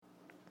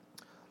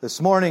This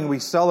morning we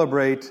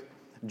celebrate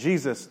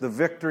Jesus, the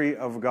victory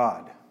of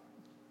God.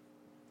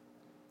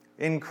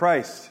 In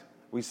Christ,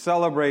 we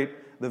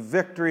celebrate the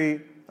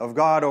victory of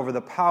God over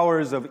the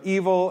powers of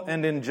evil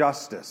and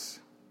injustice.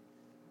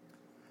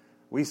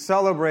 We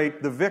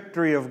celebrate the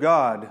victory of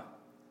God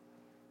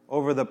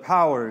over the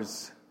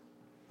powers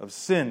of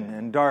sin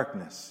and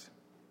darkness.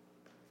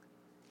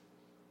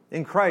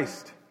 In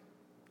Christ,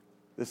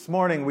 this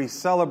morning we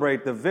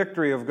celebrate the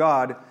victory of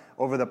God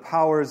over the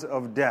powers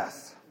of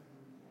death.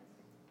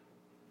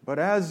 But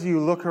as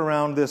you look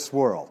around this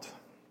world,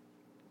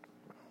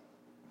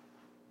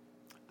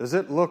 does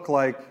it look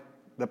like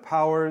the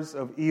powers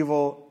of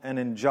evil and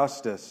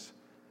injustice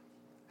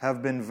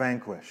have been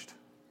vanquished?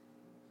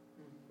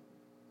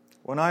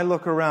 When I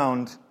look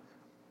around,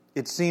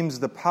 it seems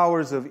the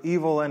powers of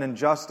evil and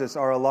injustice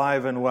are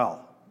alive and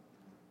well.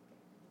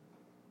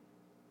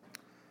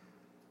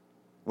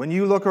 When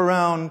you look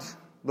around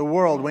the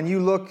world, when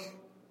you look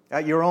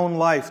at your own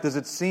life, does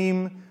it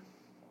seem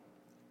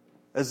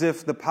as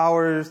if the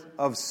powers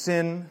of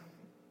sin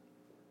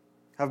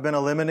have been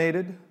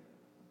eliminated?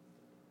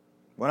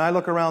 When I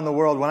look around the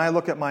world, when I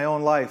look at my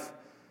own life,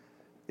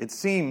 it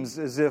seems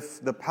as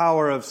if the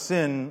power of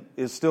sin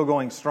is still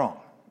going strong.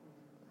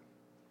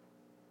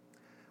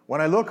 When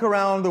I look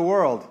around the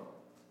world,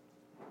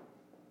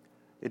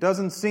 it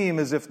doesn't seem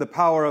as if the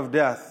power of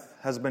death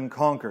has been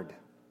conquered.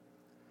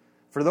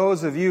 For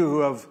those of you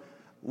who have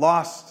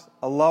lost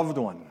a loved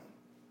one,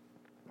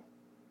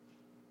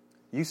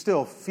 you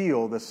still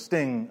feel the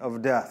sting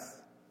of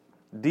death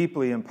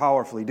deeply and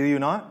powerfully, do you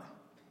not?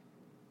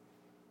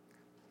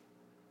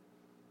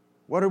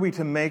 What are we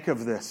to make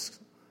of this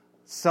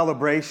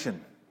celebration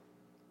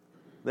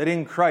that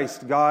in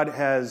Christ God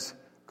has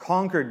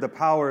conquered the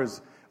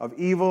powers of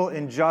evil,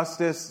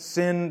 injustice,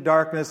 sin,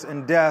 darkness,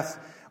 and death,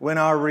 when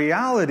our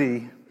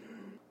reality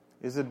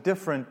is a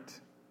different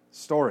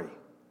story?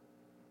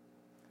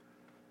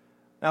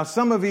 Now,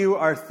 some of you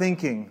are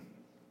thinking,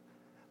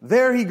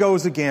 there he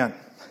goes again.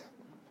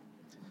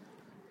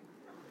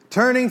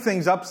 Turning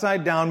things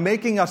upside down,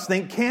 making us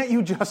think, can't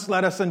you just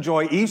let us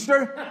enjoy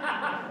Easter?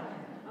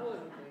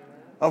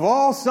 Of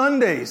all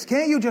Sundays,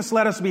 can't you just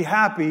let us be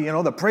happy? You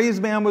know, the praise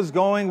band was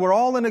going, we're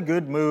all in a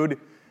good mood.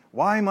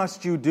 Why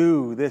must you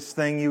do this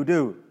thing you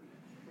do?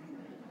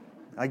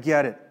 I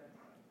get it.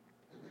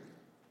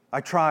 I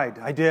tried.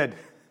 I did.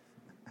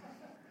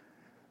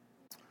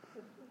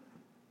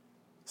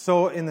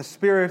 So in the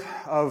spirit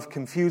of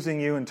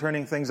confusing you and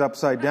turning things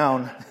upside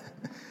down,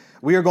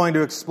 we are going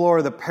to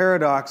explore the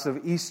paradox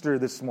of Easter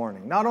this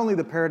morning. Not only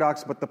the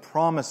paradox, but the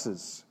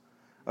promises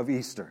of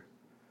Easter.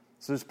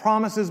 So there's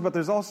promises, but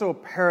there's also a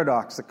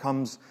paradox that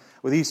comes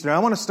with Easter. And I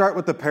want to start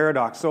with the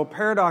paradox. So a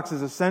paradox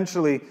is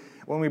essentially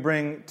when we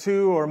bring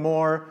two or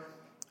more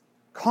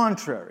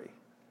contrary,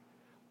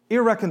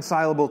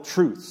 irreconcilable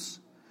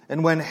truths.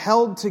 And when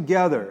held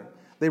together,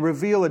 they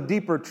reveal a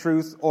deeper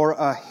truth or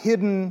a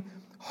hidden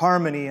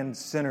harmony and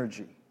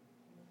synergy.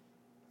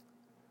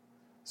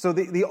 So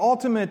the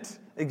ultimate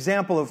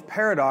example of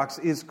paradox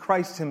is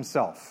Christ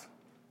himself.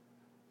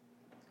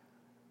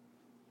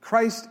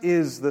 Christ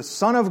is the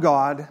Son of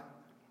God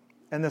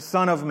and the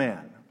Son of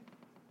Man.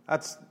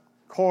 That's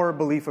core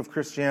belief of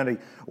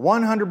Christianity.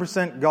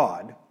 100%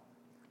 God,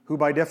 who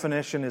by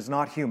definition is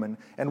not human,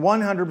 and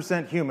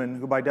 100% human,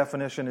 who by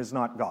definition is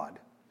not God.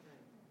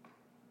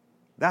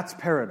 That's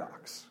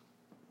paradox.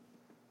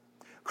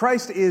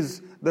 Christ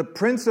is the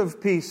Prince of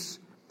Peace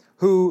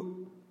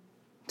who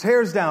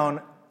tears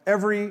down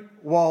every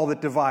wall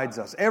that divides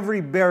us,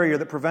 every barrier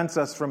that prevents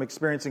us from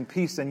experiencing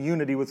peace and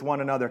unity with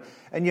one another.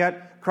 And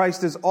yet,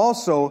 Christ is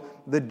also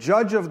the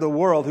judge of the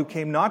world who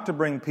came not to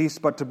bring peace,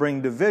 but to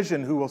bring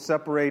division, who will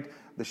separate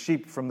the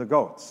sheep from the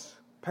goats.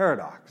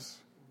 Paradox.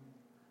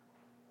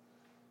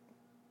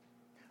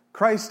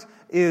 Christ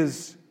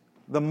is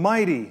the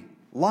mighty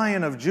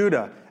Lion of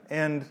Judah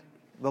and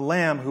the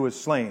Lamb who is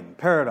slain.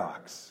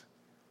 Paradox.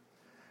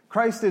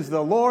 Christ is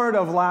the Lord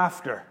of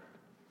laughter.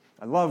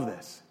 I love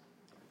this.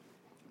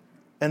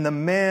 And the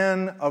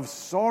man of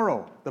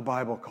sorrow, the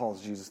Bible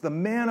calls Jesus. The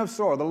man of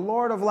sorrow, the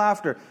Lord of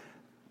laughter.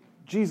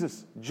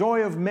 Jesus,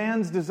 joy of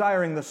man's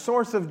desiring, the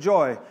source of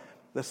joy,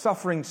 the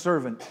suffering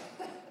servant,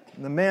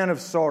 the man of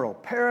sorrow.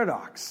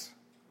 Paradox.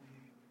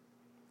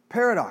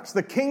 Paradox.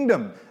 The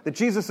kingdom that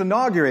Jesus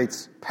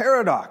inaugurates.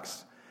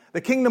 Paradox.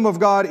 The kingdom of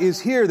God is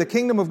here. The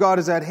kingdom of God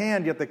is at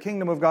hand, yet the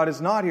kingdom of God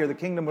is not here. The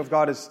kingdom of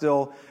God is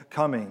still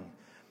coming.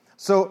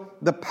 So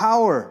the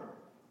power,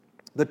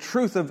 the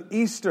truth of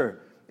Easter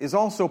is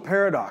also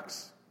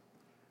paradox.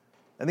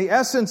 And the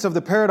essence of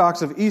the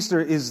paradox of Easter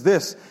is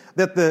this,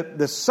 that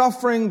the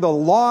suffering, the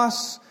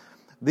loss,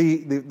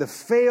 the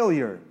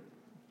failure,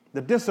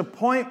 the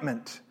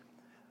disappointment,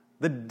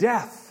 the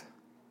death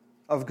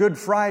of Good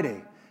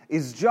Friday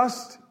is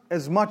just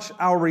as much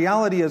our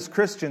reality as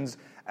Christians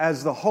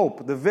as the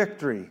hope, the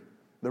victory,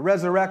 the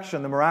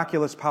resurrection, the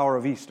miraculous power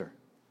of Easter.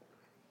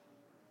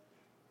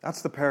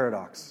 That's the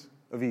paradox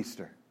of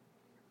Easter.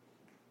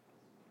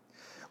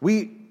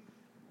 We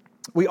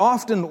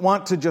often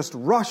want to just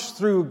rush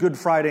through Good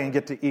Friday and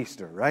get to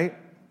Easter, right?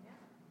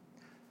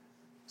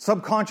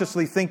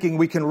 subconsciously thinking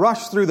we can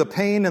rush through the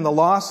pain and the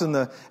loss and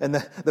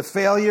the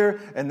failure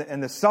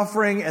and the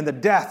suffering and the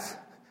death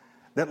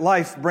that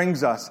life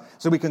brings us,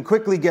 so we can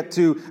quickly get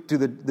to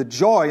the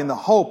joy and the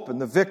hope and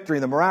the victory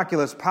and the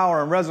miraculous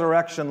power and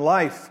resurrection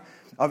life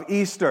of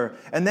Easter.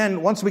 And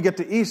then once we get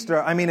to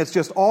Easter, I mean, it's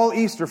just all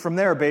Easter from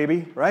there,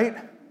 baby, right?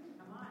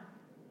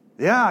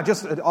 Yeah,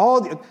 just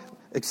all,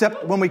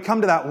 except when we come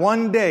to that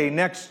one day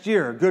next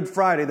year, Good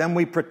Friday, then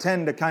we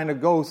pretend to kind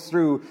of go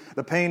through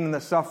the pain and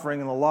the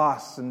suffering and the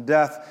loss and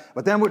death.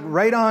 But then we're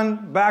right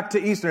on back to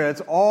Easter.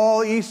 It's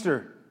all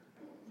Easter.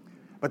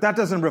 But that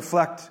doesn't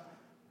reflect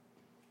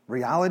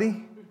reality.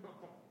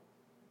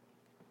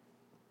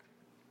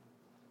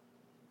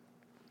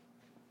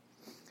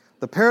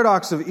 The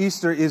paradox of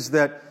Easter is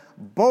that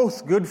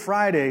both Good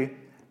Friday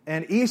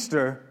and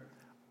Easter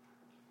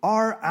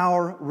are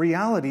our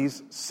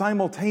realities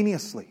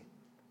simultaneously.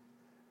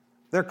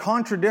 They're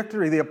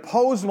contradictory, they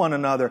oppose one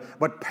another,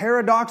 but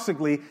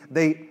paradoxically,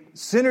 they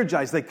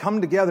synergize, they come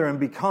together and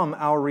become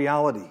our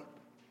reality.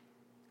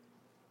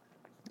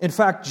 In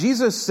fact,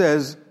 Jesus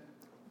says,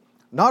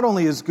 not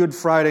only is Good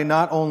Friday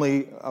not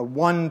only a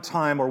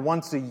one-time or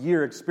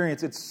once-a-year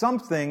experience, it's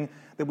something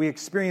that we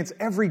experience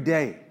every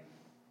day.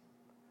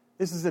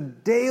 This is a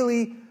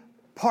daily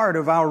part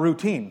of our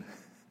routine,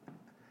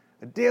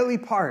 a daily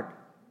part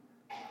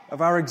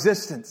of our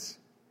existence.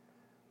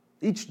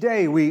 Each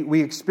day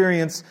we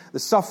experience the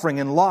suffering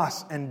and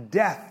loss and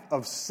death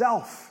of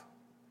self.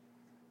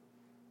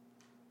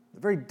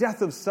 The very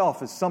death of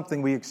self is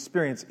something we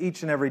experience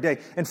each and every day.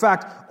 In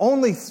fact,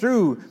 only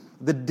through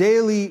the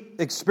daily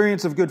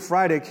experience of Good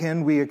Friday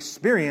can we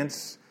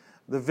experience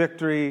the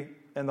victory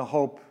and the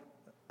hope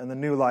and the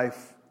new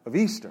life of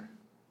Easter.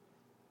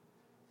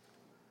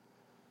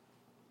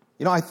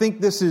 You know, I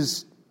think this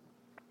is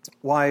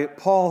why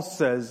Paul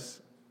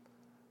says,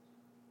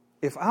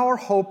 if our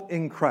hope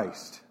in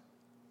Christ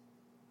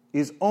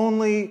is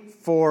only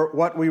for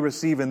what we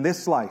receive in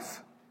this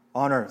life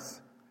on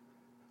earth,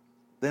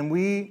 then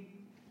we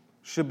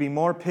should be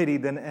more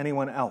pitied than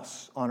anyone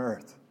else on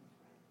earth.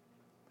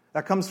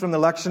 That comes from the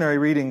lectionary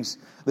readings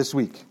this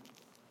week.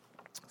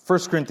 1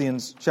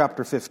 Corinthians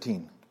chapter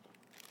 15.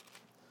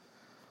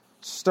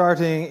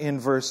 Starting in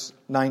verse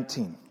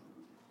 19.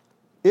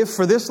 If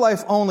for this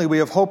life only we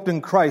have hoped in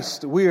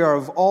Christ, we are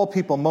of all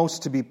people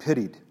most to be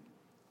pitied.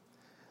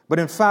 But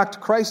in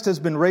fact, Christ has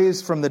been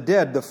raised from the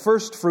dead, the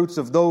first fruits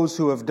of those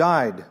who have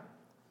died.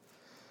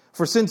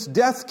 For since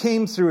death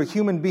came through a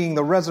human being,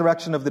 the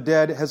resurrection of the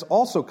dead has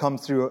also come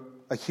through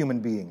a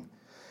human being.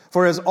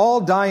 For as all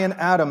die in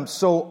Adam,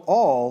 so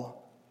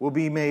all will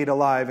be made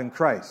alive in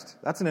Christ.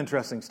 That's an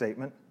interesting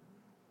statement.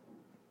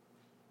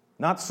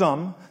 Not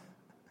some.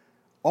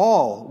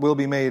 All will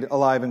be made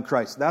alive in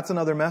Christ. That's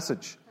another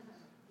message.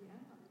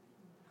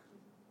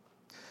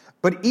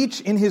 But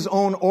each in his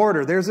own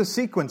order. There's a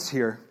sequence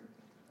here.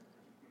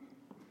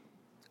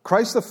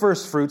 Christ the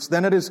first fruits,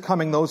 then at his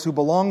coming those who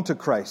belong to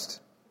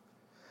Christ.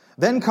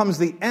 Then comes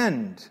the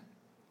end.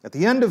 At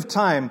the end of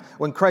time,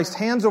 when Christ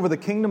hands over the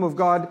kingdom of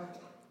God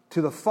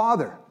to the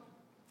Father.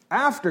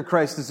 After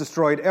Christ has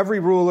destroyed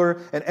every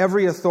ruler and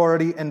every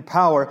authority and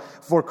power,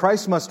 for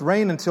Christ must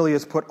reign until he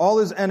has put all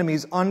his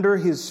enemies under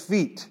his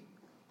feet.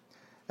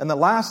 And the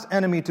last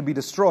enemy to be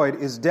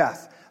destroyed is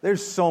death.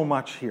 There's so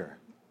much here.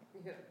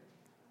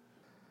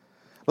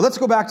 But let's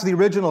go back to the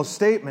original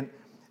statement.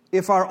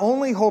 If our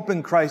only hope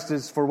in Christ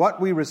is for what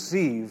we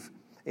receive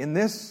in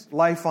this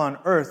life on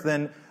earth,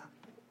 then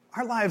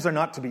our lives are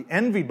not to be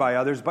envied by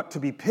others, but to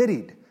be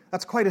pitied.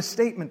 That's quite a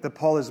statement that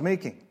Paul is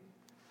making.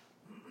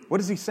 What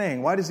is he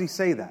saying? Why does he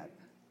say that?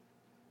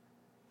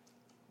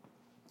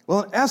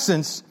 Well, in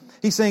essence,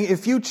 he's saying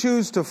if you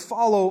choose to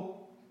follow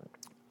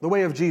the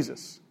way of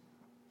Jesus,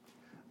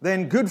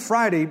 then Good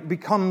Friday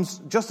becomes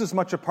just as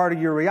much a part of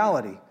your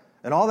reality,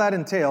 and all that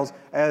entails,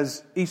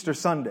 as Easter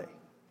Sunday.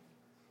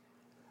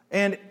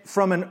 And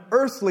from an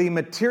earthly,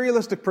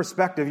 materialistic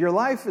perspective, your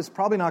life is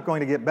probably not going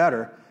to get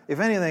better. If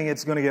anything,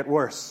 it's going to get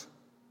worse.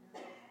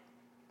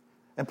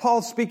 And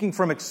Paul's speaking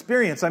from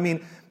experience. I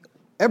mean,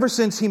 ever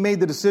since he made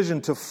the decision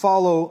to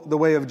follow the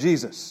way of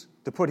Jesus,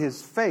 to put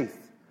his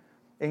faith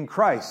in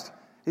Christ,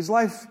 his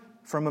life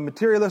from a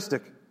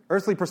materialistic,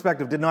 earthly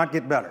perspective did not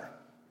get better.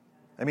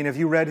 I mean, have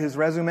you read his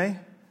resume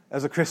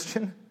as a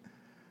Christian?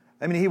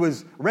 I mean, he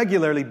was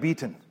regularly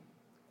beaten.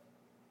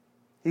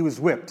 He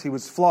was whipped, he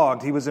was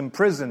flogged, he was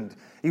imprisoned,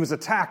 he was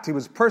attacked, he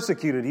was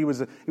persecuted, he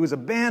was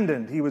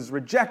abandoned, he was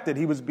rejected,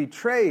 he was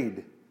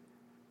betrayed,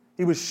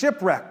 he was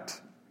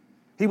shipwrecked,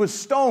 he was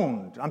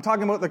stoned. I'm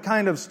talking about the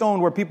kind of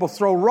stone where people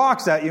throw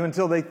rocks at you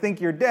until they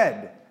think you're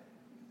dead.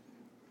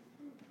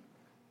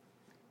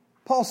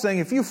 Paul's saying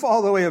if you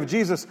follow the way of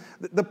Jesus,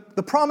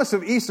 the promise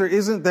of Easter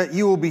isn't that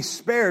you will be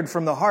spared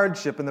from the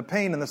hardship and the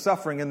pain and the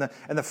suffering and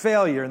the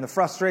failure and the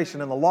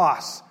frustration and the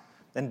loss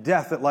and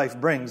death that life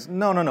brings.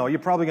 No. You're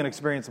probably going to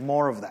experience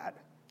more of that.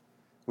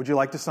 Would you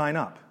like to sign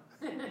up?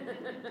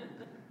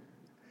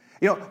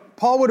 You know,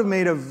 Paul would have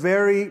made a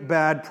very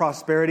bad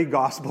prosperity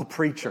gospel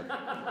preacher.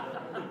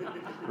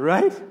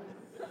 Right?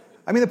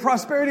 I mean, the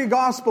prosperity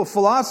gospel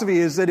philosophy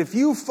is that if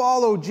you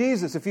follow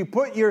Jesus, if you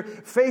put your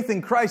faith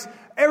in Christ,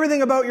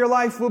 everything about your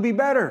life will be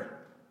better.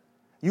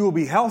 You will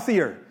be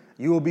healthier.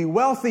 You will be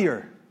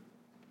wealthier.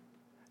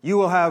 You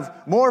will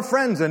have more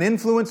friends and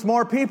influence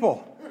more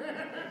people.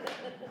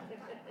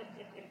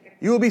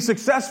 You will be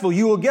successful.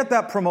 You will get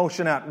that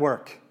promotion at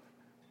work.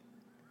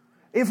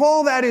 If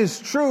all that is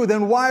true,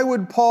 then why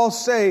would Paul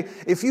say,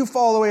 if you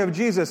follow the way of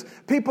Jesus,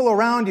 people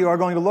around you are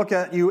going to look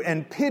at you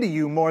and pity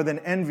you more than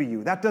envy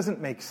you? That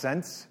doesn't make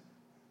sense.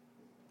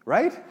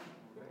 Right?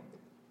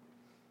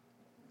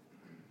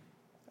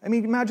 I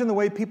mean, imagine the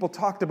way people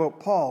talked about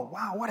Paul.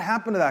 Wow, what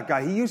happened to that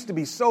guy? He used to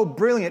be so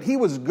brilliant. He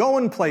was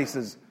going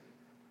places.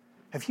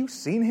 Have you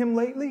seen him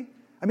lately?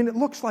 I mean, it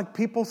looks like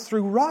people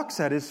threw rocks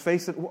at his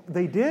face.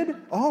 They did?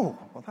 Oh,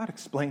 well, that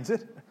explains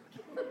it.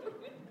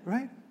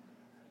 Right?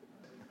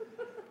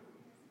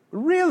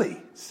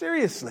 Really?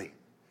 Seriously?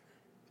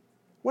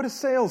 What a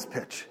sales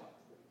pitch.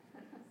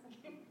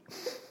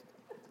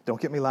 Don't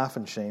get me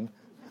laughing, Shane.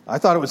 I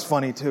thought it was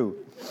funny too.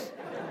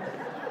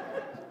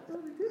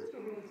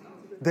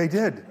 They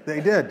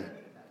did.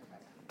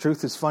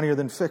 Truth is funnier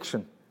than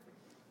fiction.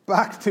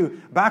 Back to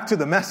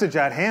the message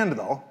at hand,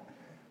 though.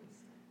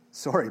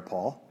 Sorry,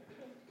 Paul.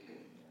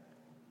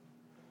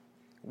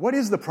 What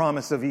is the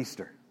promise of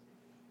Easter?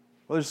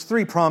 Well, there's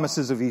 3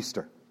 promises of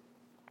Easter.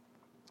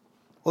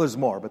 Well, there's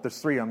more, but there's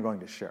 3 I'm going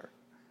to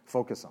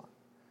focus on.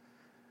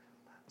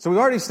 So we've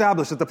already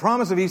established that the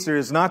promise of Easter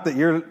is not that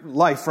your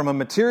life, from a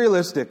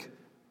materialistic,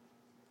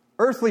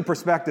 earthly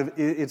perspective,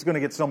 it's going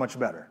to get so much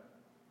better.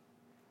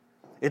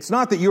 It's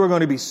not that you are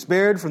going to be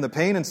spared from the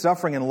pain and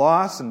suffering and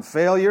loss and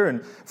failure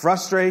and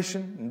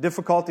frustration and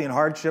difficulty and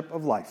hardship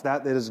of life.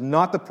 That is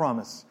not the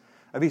promise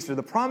of Easter.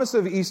 The promise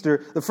of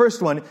Easter, the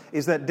first one,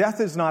 is that death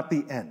is not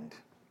the end.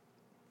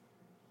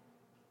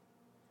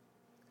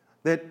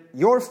 That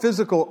your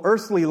physical,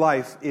 earthly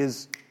life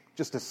is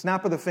just a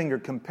snap of the finger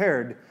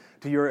compared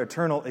to your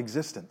eternal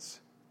existence.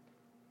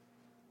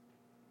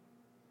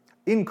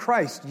 In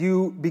Christ,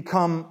 you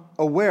become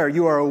aware,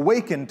 you are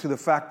awakened to the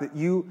fact that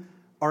you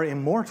are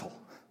immortal.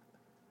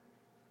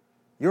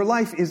 Your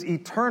life is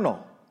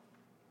eternal.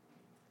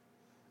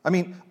 I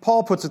mean,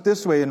 Paul puts it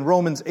this way in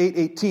Romans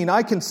 8:18,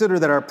 I consider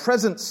that our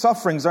present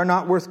sufferings are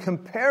not worth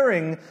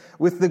comparing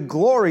with the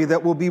glory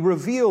that will be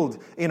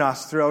revealed in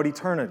us throughout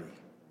eternity.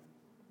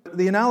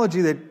 The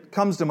analogy that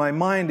comes to my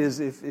mind is,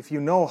 if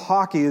you know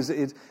hockey,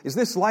 is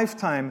this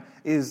lifetime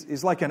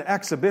is like an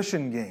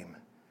exhibition game.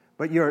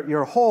 But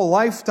your whole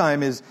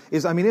lifetime is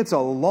it's a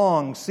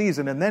long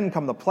season, and then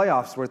come the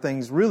playoffs where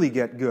things really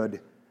get good.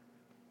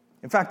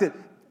 In fact,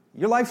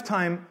 your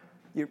lifetime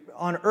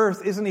on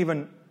earth isn't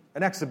even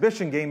an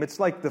exhibition game. It's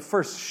like the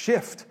first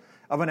shift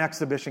of an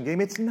exhibition game.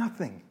 It's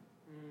nothing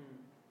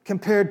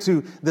compared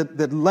to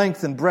the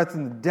length and breadth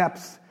and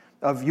depth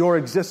of your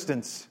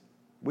existence,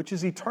 which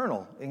is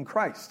eternal in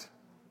Christ.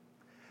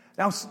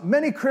 Now,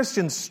 many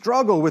Christians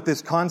struggle with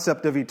this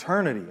concept of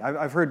eternity.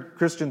 I've heard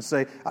Christians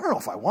say, I don't know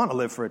if I want to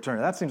live for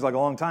eternity. That seems like a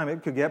long time.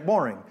 It could get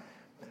boring.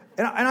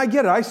 And I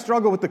get it. I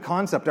struggle with the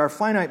concept. Our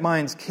finite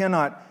minds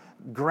cannot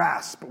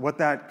grasp what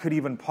that could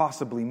even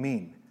possibly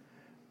mean.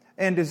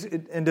 And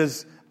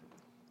does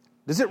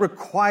it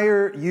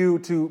require you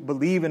to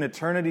believe in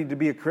eternity to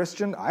be a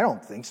Christian? I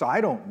don't think so.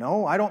 I don't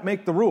know. I don't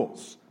make the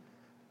rules.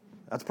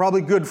 That's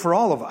probably good for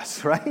all of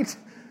us, right?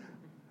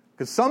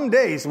 Because some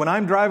days when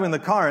I'm driving the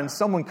car and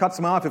someone cuts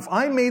me off, if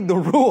I made the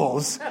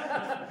rules,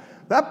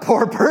 that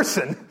poor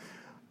person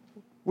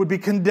would be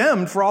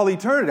condemned for all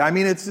eternity. I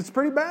mean, it's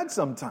pretty bad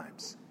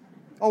sometimes.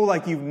 Oh,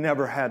 like you've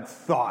never had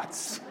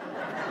thoughts.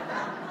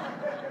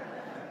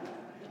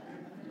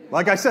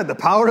 Like I said, the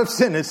power of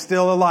sin is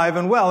still alive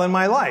and well in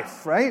my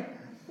life, right?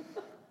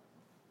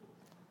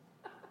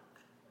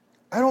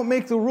 I don't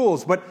make the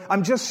rules, but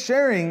I'm just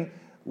sharing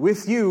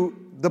with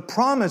you the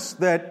promise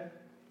that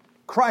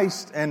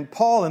Christ and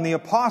Paul and the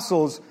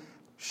apostles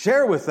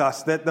share with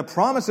us, that the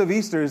promise of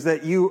Easter is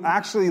that you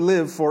actually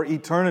live for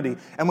eternity.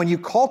 And when you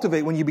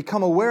cultivate, when you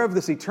become aware of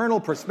this eternal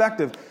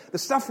perspective, the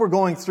stuff we're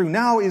going through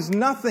now is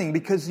nothing,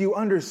 because you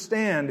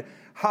understand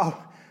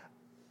how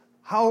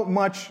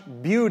much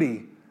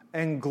beauty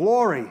and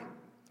glory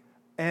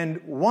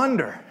and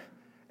wonder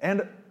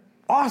and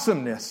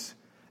awesomeness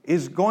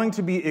is going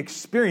to be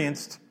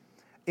experienced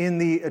in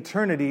the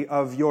eternity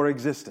of your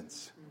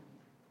existence.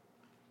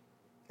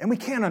 And we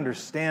can't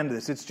understand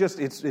this.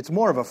 It's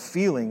more of a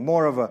feeling,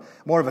 more of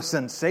a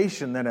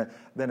sensation than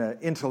an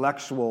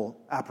intellectual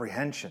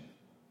apprehension.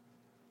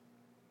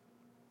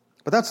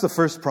 But that's the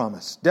first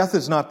promise. Death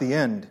is not the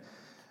end.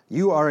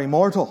 You are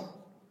immortal.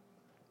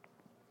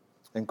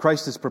 And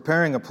Christ is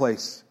preparing a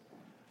place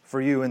for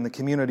you in the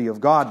community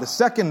of God. The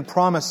second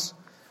promise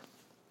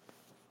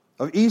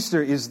of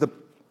Easter is the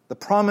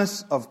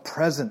promise of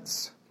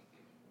presence.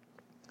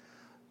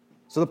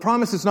 So the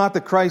promise is not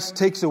that Christ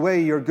takes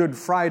away your Good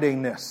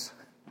Friday-ness.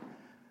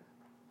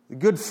 The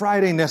Good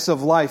Friday-ness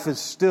of life is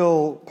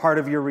still part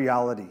of your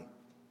reality.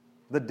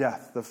 The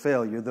death, the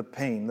failure, the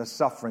pain, the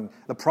suffering,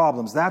 the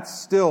problems, that's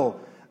still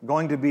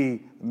going to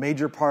be a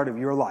major part of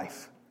your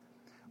life.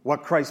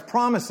 What Christ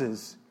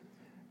promises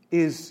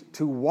is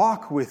to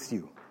walk with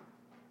you.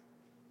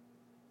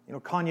 You know,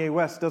 Kanye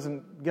West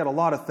doesn't get a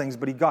lot of things,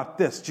 but he got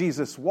this.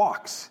 Jesus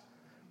walks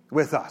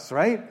with us,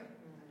 right?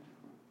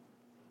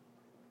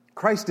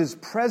 Christ is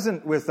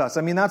present with us.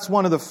 I mean, that's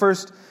one of the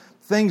first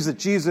things that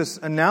Jesus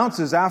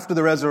announces after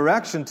the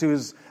resurrection to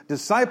his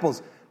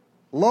disciples.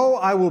 Lo,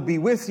 I will be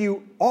with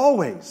you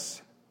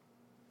always.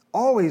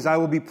 Always I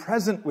will be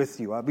present with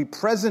you. I'll be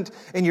present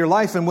in your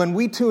life. And when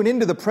we tune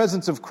into the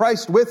presence of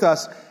Christ with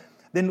us,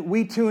 then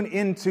we tune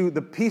into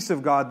the peace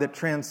of God that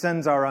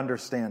transcends our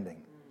understanding.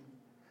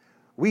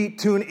 We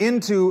tune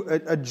into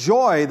a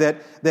joy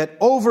that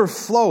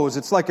overflows.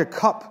 It's like a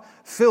cup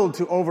filled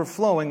to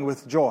overflowing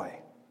with joy.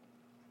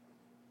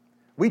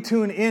 We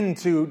tune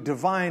into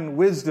divine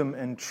wisdom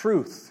and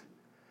truth.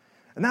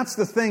 And that's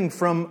the thing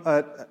from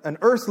an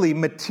earthly,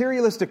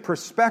 materialistic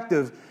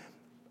perspective.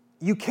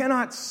 You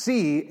cannot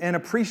see and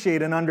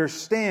appreciate and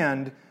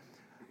understand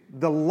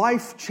the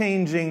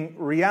life-changing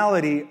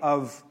reality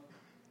of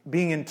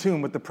being in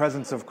tune with the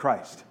presence of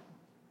Christ.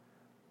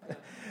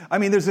 I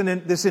mean,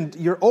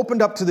 you're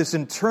opened up to this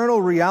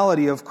internal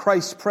reality of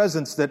Christ's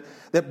presence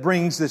that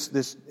brings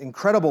this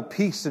incredible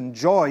peace and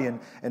joy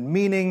and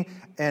meaning,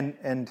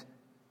 and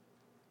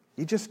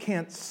you just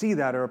can't see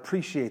that or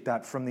appreciate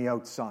that from the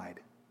outside.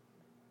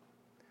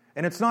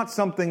 And it's not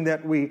something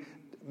that we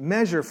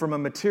measure from a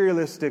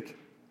materialistic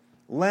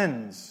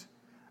lens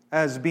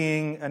as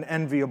being an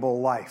enviable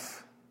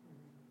life.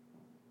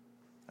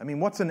 I mean,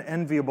 what's an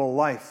enviable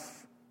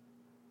life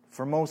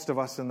for most of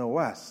us in the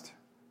West?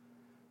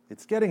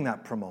 It's getting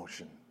that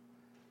promotion.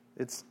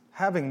 It's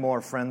having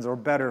more friends or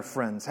better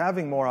friends,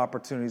 having more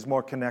opportunities,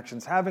 more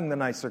connections, having the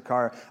nicer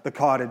car, the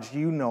cottage.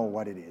 You know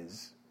what it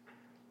is.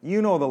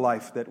 You know the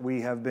life that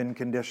we have been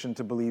conditioned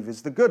to believe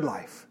is the good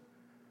life.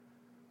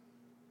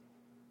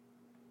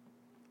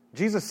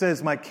 Jesus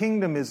says, my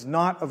kingdom is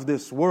not of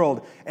this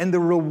world. And the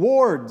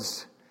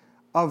rewards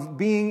of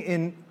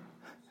being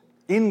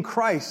in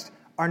Christ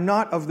are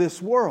not of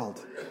this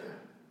world.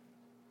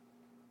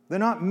 They're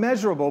not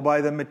measurable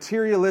by the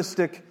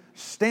materialistic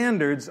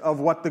standards of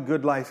what the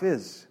good life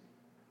is.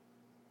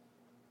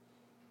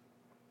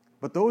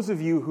 But those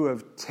of you who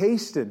have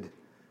tasted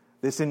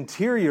this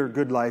interior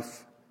good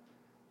life,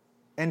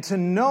 and to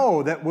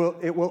know that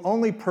it will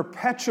only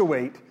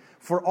perpetuate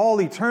for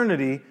all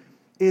eternity,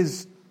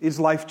 is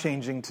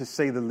life-changing, to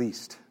say the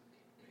least.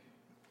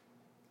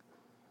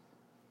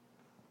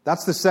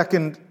 That's the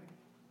second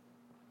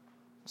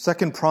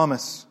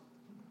promise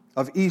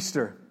of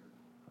Easter,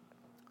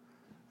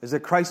 is that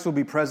Christ will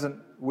be present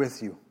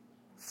with you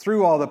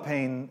through all the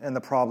pain and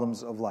the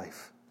problems of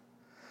life.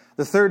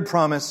 The third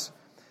promise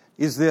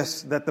is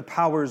this, that the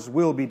powers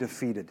will be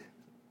defeated.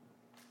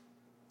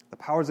 The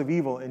powers of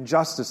evil,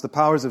 injustice, the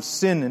powers of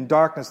sin and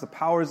darkness, the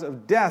powers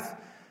of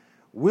death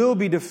will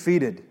be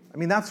defeated. I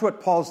mean, that's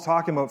what Paul's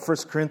talking about, 1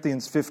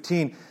 Corinthians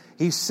 15.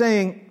 He's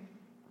saying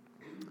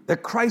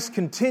that Christ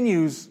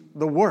continues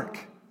the work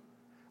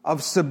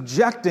of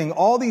subjecting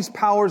all these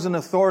powers and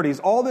authorities,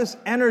 all this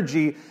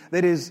energy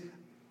that is,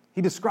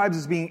 he describes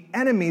as being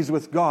enemies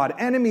with God,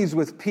 enemies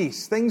with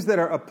peace, things that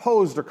are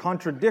opposed or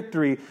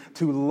contradictory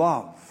to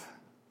love.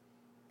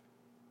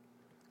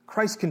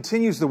 Christ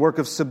continues the work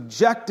of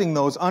subjecting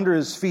those under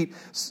his feet,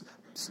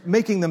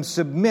 making them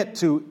submit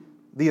to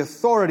the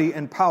authority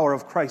and power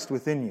of Christ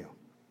within you.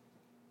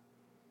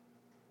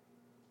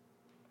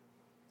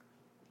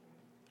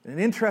 An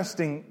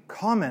interesting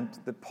comment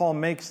that Paul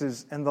makes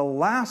is, and the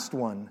last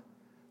one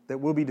that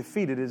will be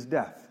defeated is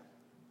death.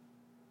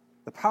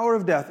 The power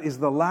of death is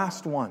the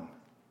last one.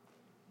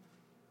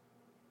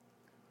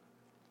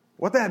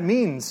 What that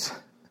means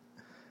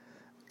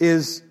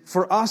is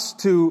for us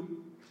to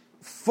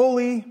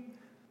fully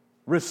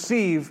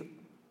receive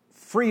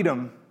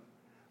freedom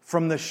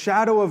from the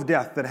shadow of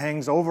death that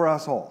hangs over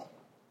us all.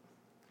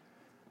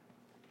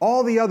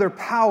 All the other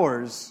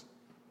powers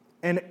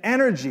and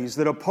energies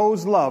that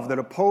oppose love, that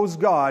oppose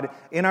God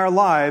in our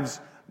lives,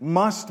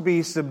 must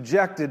be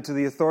subjected to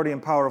the authority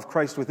and power of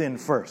Christ within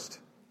first.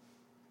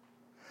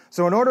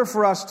 So in order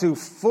for us to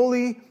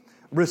fully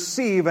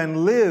receive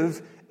and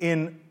live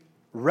in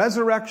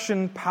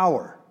resurrection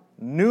power,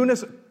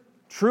 newness,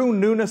 true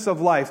newness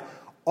of life,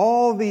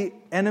 all the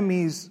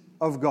enemies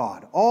of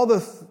God, all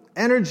the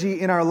energy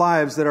in our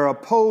lives that are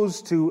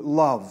opposed to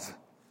love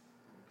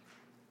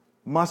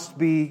must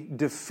be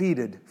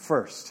defeated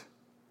first.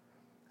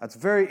 That's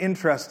very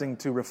interesting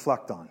to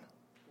reflect on.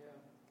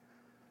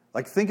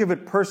 Like, think of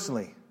it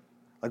personally.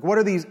 Like, what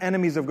are these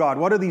enemies of God?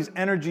 What are these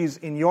energies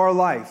in your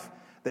life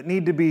that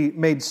need to be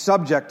made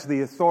subject to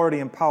the authority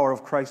and power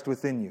of Christ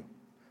within you,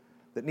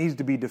 that needs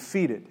to be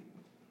defeated?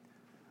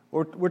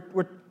 We're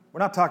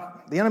not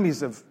talking, the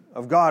enemies of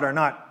God are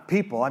not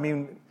people. I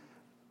mean,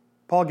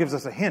 Paul gives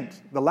us a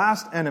hint. The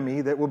last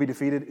enemy that will be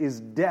defeated is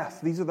death.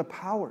 These are the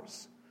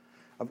powers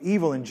of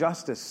evil,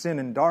 injustice, sin,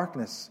 and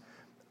darkness,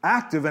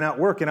 active and at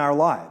work in our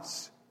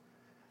lives,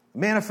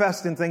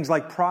 manifest in things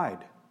like pride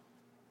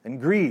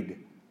and greed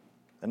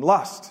and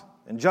lust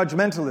and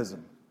judgmentalism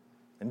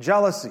and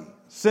jealousy,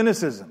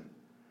 cynicism.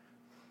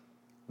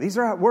 These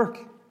are at work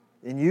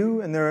in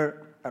you, and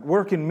they're at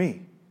work in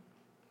me.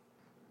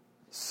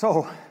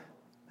 So,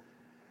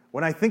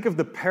 when I think of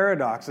the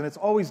paradox, and it's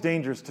always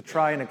dangerous to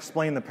try and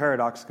explain the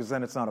paradox, because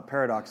then it's not a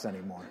paradox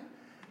anymore.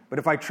 But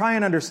if I try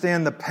and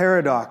understand the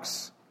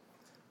paradox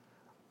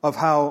of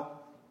how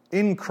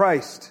in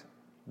Christ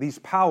these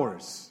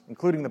powers,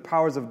 including the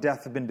powers of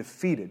death, have been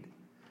defeated,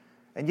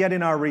 and yet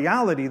in our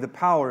reality the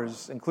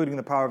powers, including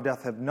the power of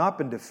death, have not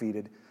been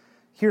defeated,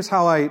 here's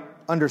how I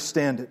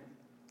understand it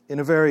in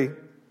a very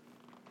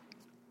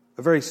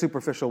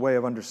superficial way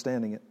of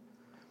understanding it.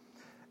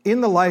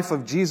 In the life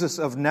of Jesus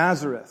of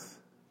Nazareth,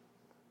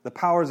 the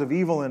powers of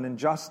evil and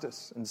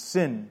injustice and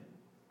sin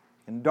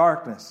and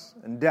darkness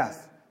and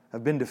death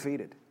have been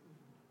defeated.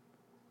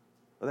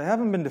 But they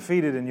haven't been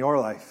defeated in your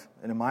life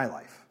and in my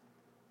life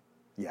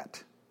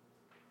yet.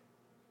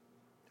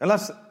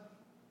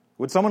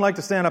 Would someone like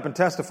to stand up and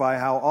testify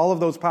how all of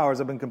those powers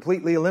have been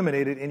completely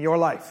eliminated in your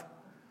life?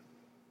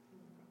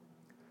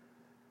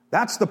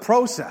 That's the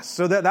process.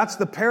 So that's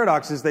the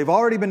paradox, is they've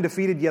already been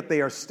defeated, yet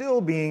they are still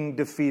being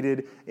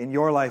defeated in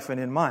your life and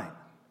in mine.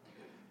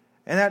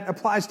 And that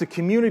applies to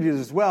communities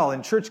as well.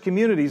 In church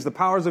communities, the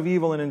powers of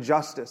evil and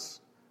injustice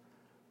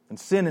and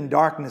sin and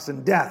darkness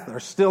and death are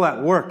still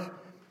at work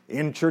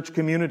in church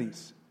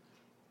communities.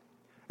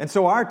 And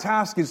so our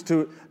task is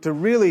to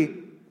really...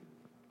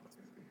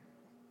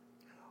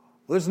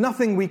 There's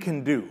nothing we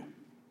can do.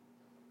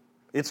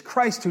 It's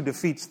Christ who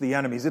defeats the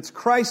enemies. It's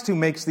Christ who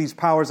makes these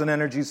powers and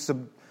energies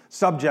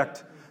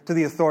subject to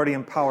the authority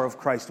and power of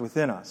Christ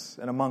within us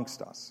and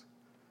amongst us.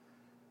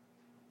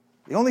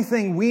 The only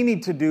thing we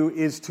need to do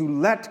is to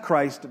let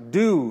Christ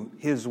do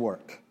His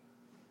work.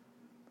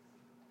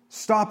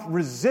 Stop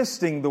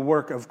resisting the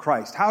work of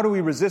Christ. How do we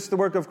resist the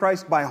work of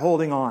Christ? By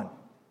holding on.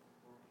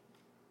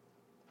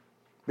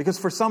 Because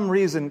for some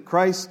reason,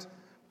 Christ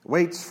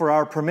waits for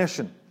our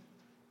permission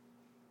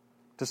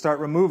to start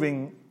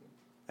removing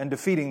and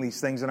defeating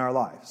these things in our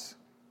lives.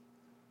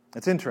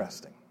 It's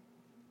interesting.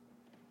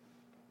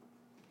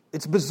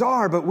 It's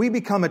bizarre, but we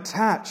become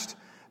attached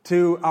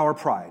to our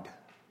pride,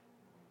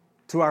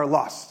 to our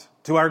lust,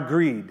 to our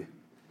greed,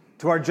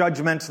 to our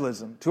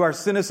judgmentalism, to our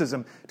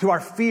cynicism, to our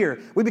fear.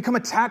 We become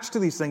attached to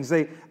these things.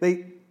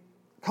 They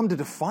come to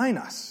define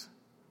us.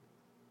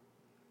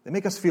 They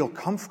make us feel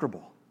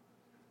comfortable.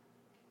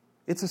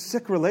 It's a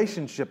sick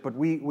relationship, but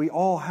we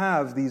all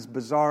have these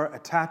bizarre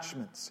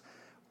attachments.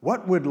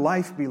 What would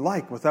life be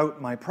like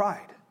without my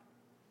pride?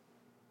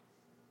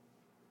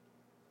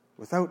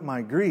 Without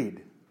my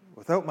greed?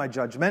 Without my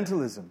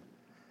judgmentalism?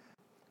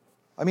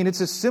 I mean,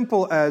 it's as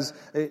simple as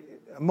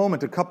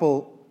a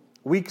couple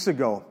weeks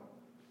ago,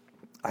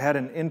 I had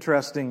an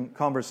interesting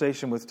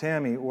conversation with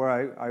Tammy where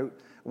I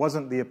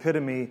wasn't the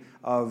epitome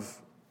of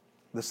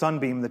the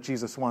sunbeam that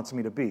Jesus wants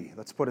me to be.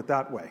 Let's put it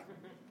that way.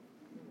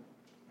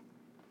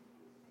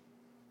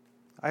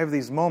 I have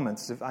these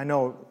moments. I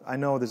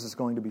know this is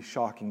going to be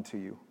shocking to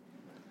you.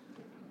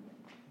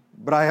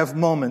 But I have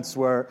moments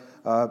where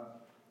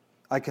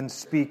I can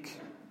speak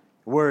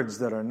words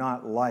that are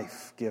not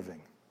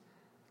life-giving.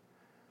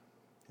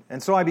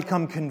 And so I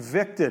become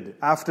convicted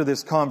after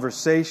this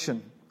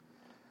conversation.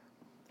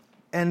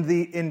 And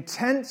the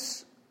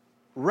intense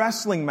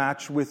wrestling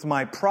match with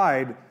my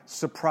pride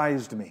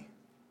surprised me.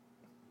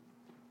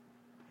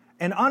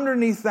 And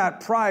underneath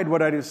that pride,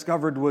 what I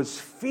discovered was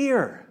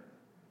fear.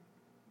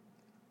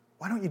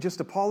 Why don't you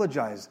just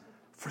apologize?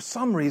 For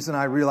some reason,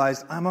 I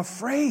realized I'm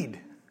afraid.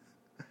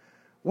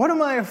 What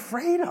am I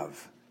afraid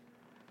of?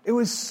 It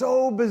was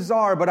so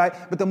bizarre,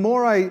 but the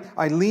more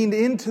I leaned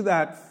into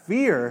that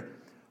fear,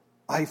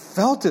 I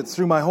felt it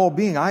through my whole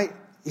being.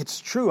 It's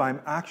true, I'm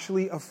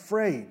actually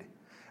afraid.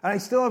 And I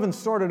still haven't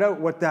sorted out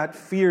what that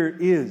fear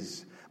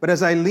is. But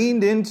as I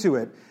leaned into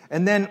it,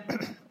 and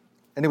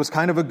it was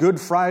kind of a Good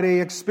Friday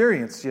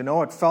experience,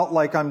 it felt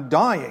like I'm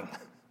dying.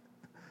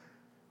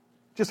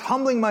 Just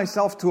humbling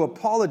myself to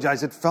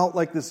apologize, it felt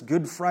like this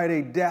Good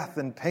Friday death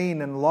and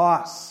pain and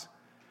loss.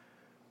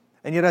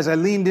 And yet as I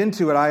leaned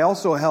into it, I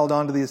also held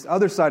on to this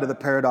other side of the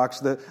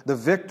paradox, the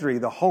victory,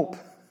 the hope,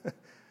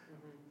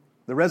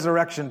 the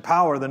resurrection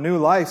power, the new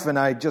life, and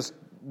I just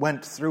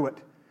went through it.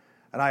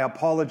 And I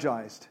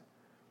apologized.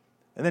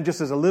 And then just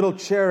as a little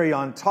cherry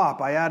on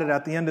top, I added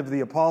at the end of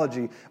the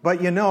apology,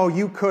 but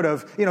you could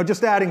have,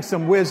 just adding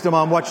some wisdom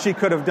on what she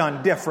could have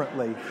done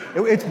differently.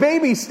 It's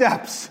baby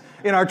steps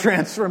in our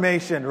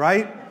transformation,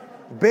 right?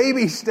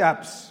 Baby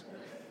steps.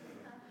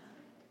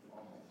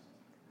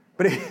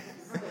 But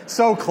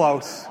so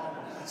close.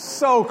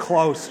 So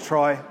close,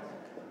 Troy.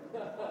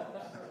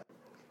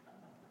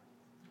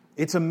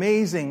 It's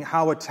amazing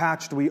how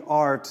attached we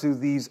are to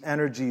these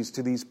energies,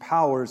 to these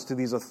powers, to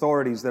these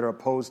authorities that are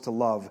opposed to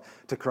love,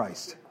 to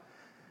Christ.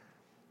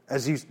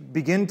 As you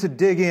begin to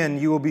dig in,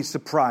 you will be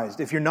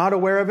surprised. If you're not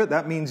aware of it,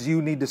 that means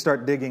you need to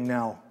start digging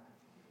now.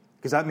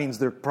 Because that means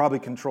they're probably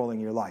controlling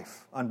your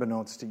life,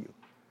 unbeknownst to you.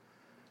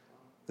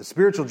 The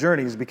spiritual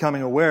journey is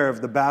becoming aware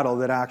of the battle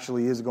that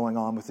actually is going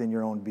on within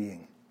your own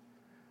being.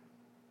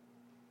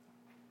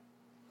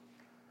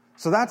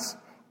 So that's,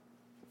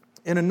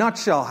 in a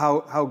nutshell,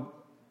 how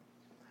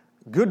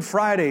Good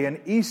Friday and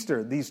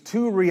Easter, these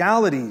two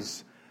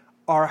realities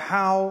are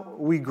how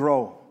we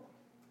grow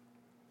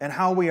and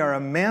how we are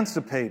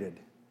emancipated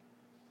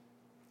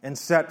and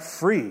set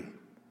free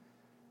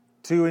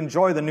to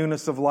enjoy the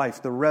newness of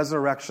life, the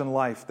resurrection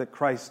life that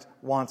Christ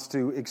wants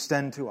to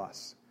extend to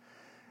us.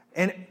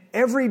 And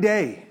every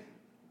day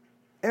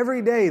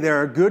there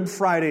are Good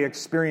Friday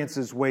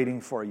experiences waiting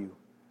for you.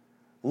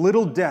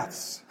 Little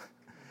deaths.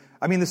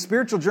 I mean, the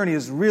spiritual journey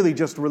is really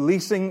just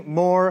releasing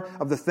more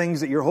of the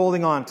things that you're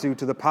holding on to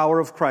the power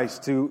of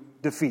Christ to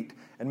defeat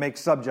and make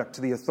subject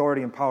to the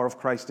authority and power of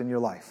Christ in your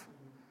life.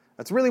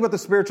 That's really what the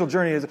spiritual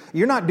journey is.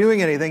 You're not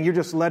doing anything. You're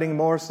just letting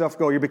more stuff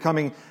go. You're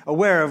becoming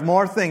aware of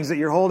more things that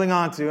you're holding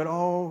on to. And,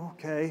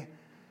 okay.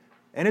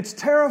 And it's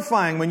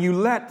terrifying when you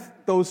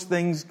let those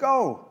things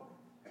go.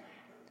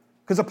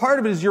 Because a part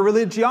of it is your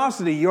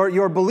religiosity,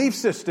 your belief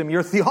system,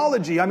 your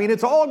theology. I mean,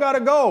 it's all got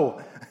to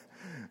go.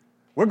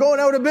 We're going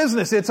out of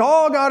business. It's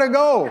all got to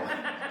go.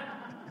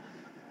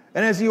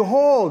 And as you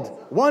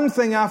hold one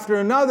thing after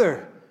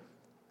another,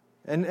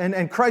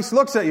 and Christ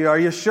looks at you, are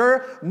you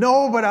sure?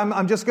 No, but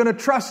I'm just going to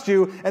trust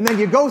you. And then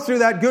you go through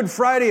that Good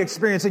Friday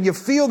experience, and you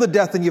feel the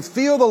death, and you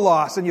feel the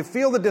loss, and you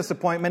feel the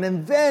disappointment.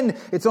 And then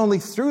it's only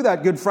through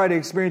that Good Friday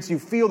experience you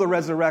feel the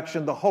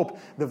resurrection, the hope,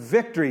 the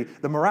victory,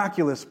 the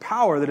miraculous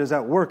power that is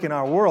at work in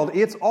our world.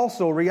 It's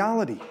also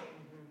reality.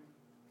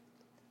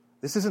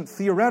 This isn't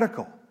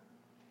theoretical.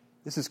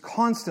 This is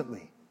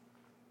constantly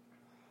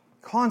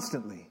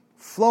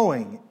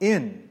flowing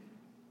in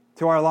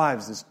to our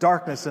lives, this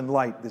darkness and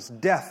light, this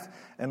death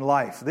and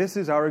life. This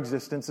is our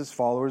existence as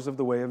followers of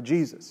the way of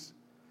Jesus.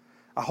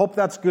 I hope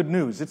that's good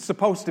news. It's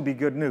supposed to be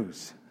good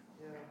news.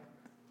 Yeah.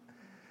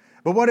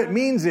 But what it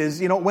means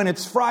is, when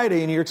it's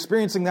Friday and you're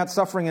experiencing that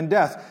suffering and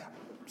death,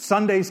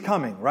 Sunday's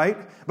coming, right?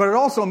 But it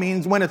also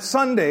means when it's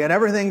Sunday and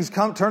everything's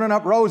turning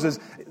up roses,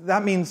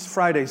 that means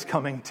Friday's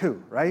coming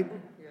too, right?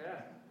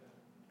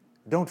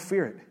 Don't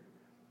fear it,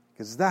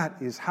 because that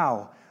is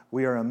how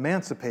we are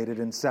emancipated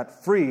and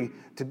set free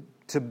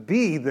to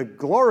be the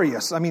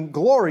glorious. I mean,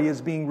 glory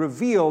is being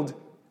revealed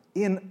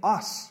in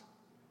us.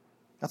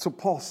 That's what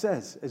Paul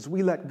says as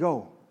we let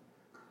go.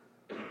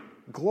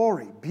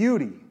 Glory,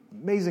 beauty,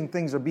 amazing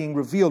things are being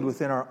revealed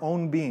within our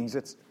own beings.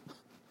 It's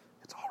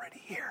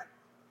already here.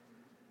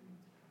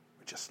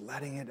 We're just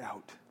letting it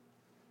out,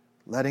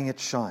 letting it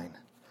shine.